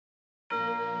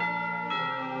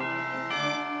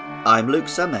I'm Luke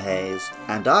Summerhays,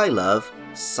 and I love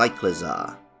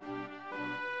Cyclizar.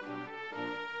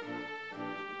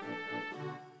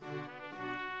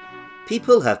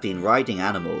 People have been riding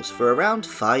animals for around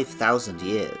 5,000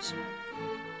 years.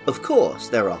 Of course,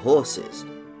 there are horses,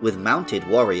 with mounted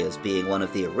warriors being one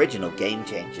of the original game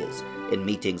changers in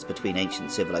meetings between ancient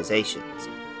civilizations.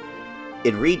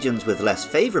 In regions with less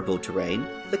favourable terrain,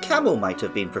 the camel might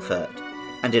have been preferred,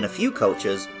 and in a few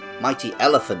cultures, mighty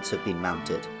elephants have been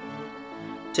mounted.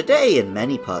 Today, in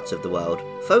many parts of the world,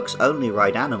 folks only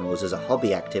ride animals as a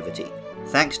hobby activity,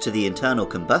 thanks to the internal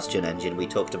combustion engine we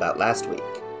talked about last week.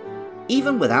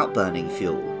 Even without burning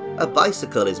fuel, a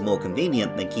bicycle is more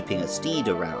convenient than keeping a steed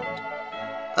around.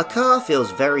 A car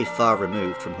feels very far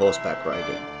removed from horseback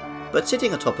riding, but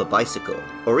sitting atop a bicycle,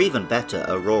 or even better,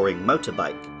 a roaring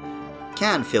motorbike,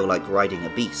 can feel like riding a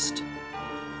beast.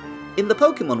 In the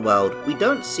Pokemon world, we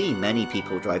don't see many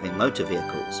people driving motor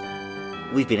vehicles.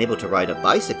 We've been able to ride a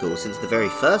bicycle since the very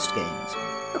first games,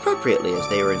 appropriately as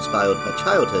they were inspired by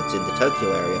childhoods in the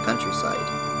Tokyo area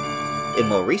countryside. In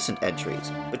more recent entries,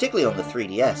 particularly on the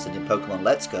 3DS and in Pokemon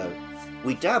Let's Go,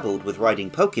 we dabbled with riding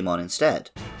Pokemon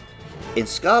instead. In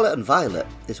Scarlet and Violet,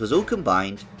 this was all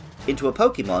combined into a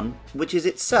Pokemon which is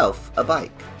itself a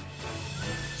bike.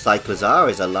 Cyclizar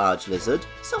is a large lizard,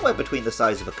 somewhere between the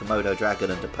size of a Komodo dragon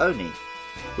and a pony,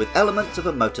 with elements of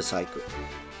a motorcycle.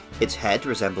 Its head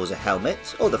resembles a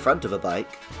helmet or the front of a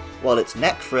bike, while its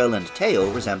neck frill and tail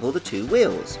resemble the two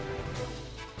wheels.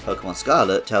 Pokemon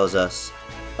Scarlet tells us,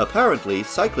 apparently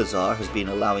Cyclizar has been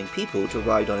allowing people to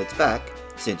ride on its back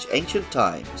since ancient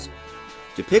times.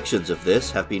 Depictions of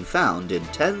this have been found in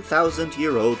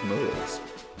 10,000-year-old murals.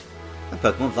 And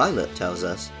Pokemon Violet tells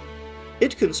us,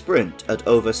 it can sprint at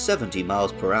over 70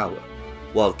 miles per hour,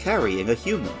 while carrying a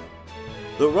human.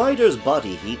 The rider's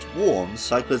body heat warms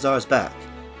Cyclizar's back,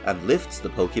 and lifts the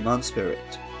Pokemon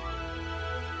spirit.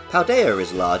 Paldea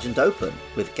is large and open,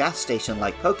 with gas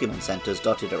station-like Pokemon centers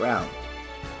dotted around.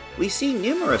 We see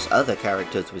numerous other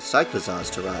characters with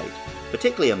Cyclizars to ride,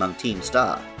 particularly among Team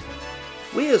Star.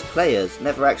 We as players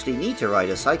never actually need to ride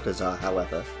a Cyclizar,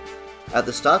 however. At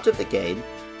the start of the game,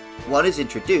 one is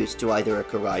introduced to either a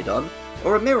Koraidon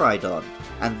or a Miraidon,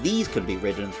 and these can be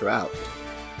ridden throughout.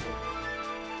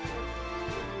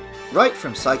 Right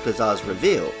from Cyclizar's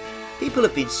reveal, people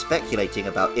have been speculating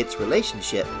about its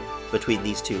relationship between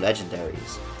these two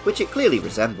legendaries, which it clearly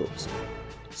resembles.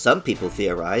 Some people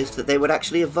theorized that they would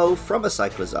actually evolve from a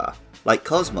Cyclizar, like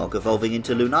Cosmog evolving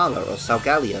into Lunala or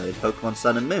Solgaleo in Pokemon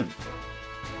Sun and Moon.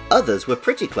 Others were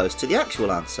pretty close to the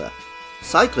actual answer.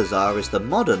 Cyclizar is the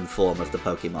modern form of the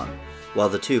Pokemon, while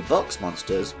the two box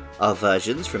monsters are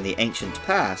versions from the ancient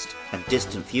past and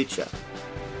distant future.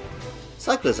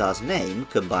 Cyclizar's name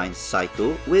combines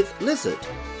cycle with lizard,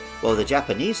 while the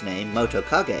Japanese name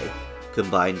Motokage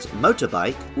combines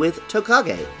motorbike with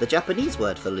Tokage, the Japanese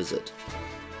word for lizard.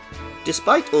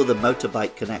 Despite all the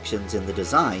motorbike connections in the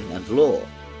design and lore,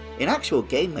 in actual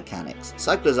game mechanics,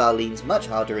 Cyclizar leans much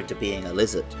harder into being a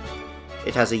lizard.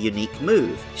 It has a unique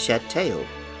move, Shed Tail,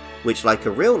 which like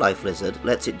a real-life lizard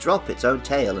lets it drop its own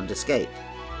tail and escape.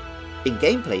 In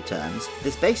gameplay terms,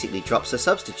 this basically drops a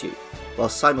substitute, while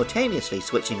simultaneously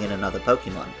switching in another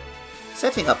Pokemon,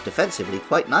 setting up defensively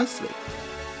quite nicely.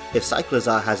 If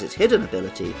Cyclizar has its hidden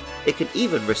ability, it can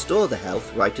even restore the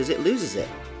health right as it loses it.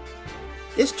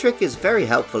 This trick is very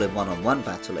helpful in one-on-one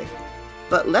battling,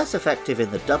 but less effective in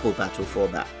the double battle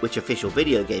format which official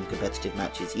video game competitive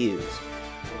matches use.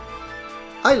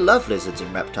 I love lizards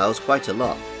and reptiles quite a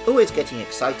lot, always getting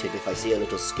excited if I see a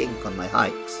little skink on my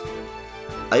hikes.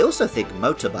 I also think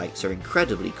motorbikes are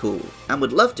incredibly cool, and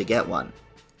would love to get one.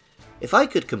 If I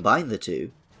could combine the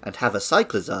two, and have a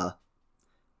Cyclizar,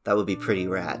 that would be pretty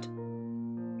rad.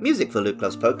 Music for Luke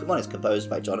Loves Pokemon is composed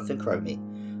by Jonathan Cromie.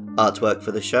 Artwork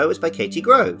for the show is by Katie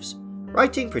Groves.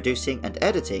 Writing, producing, and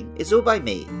editing is all by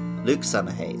me, Luke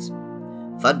Summerhays.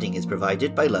 Funding is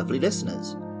provided by lovely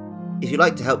listeners. If you'd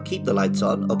like to help keep the lights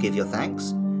on or give your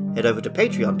thanks, head over to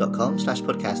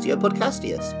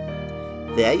patreon.com/podcastiopodcastius.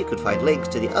 There you can find links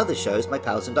to the other shows my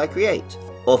pals and I create,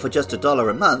 or for just $1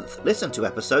 a month, listen to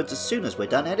episodes as soon as we're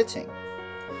done editing.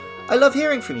 I love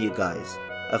hearing from you guys.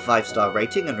 A 5-star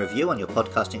rating and review on your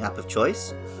podcasting app of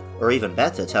choice, or even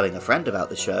better, telling a friend about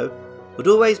the show, would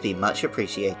always be much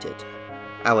appreciated.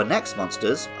 Our next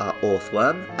monsters are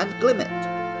Orthworm and Glimmet.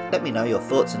 Let me know your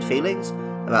thoughts and feelings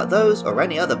about those or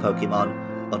any other Pokemon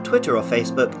on Twitter or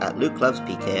Facebook at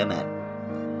LukeLovesPKMN.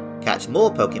 Catch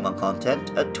more Pokemon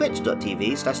content at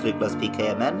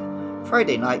twitch.tv/LukeLovesPKMN,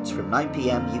 Friday nights from 9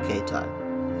 PM UK time.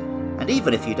 And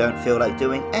even if you don't feel like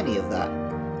doing any of that,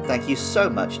 thank you so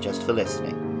much just for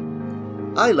listening.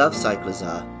 I love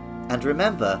Cyclizar, and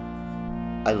remember,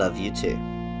 I love you too.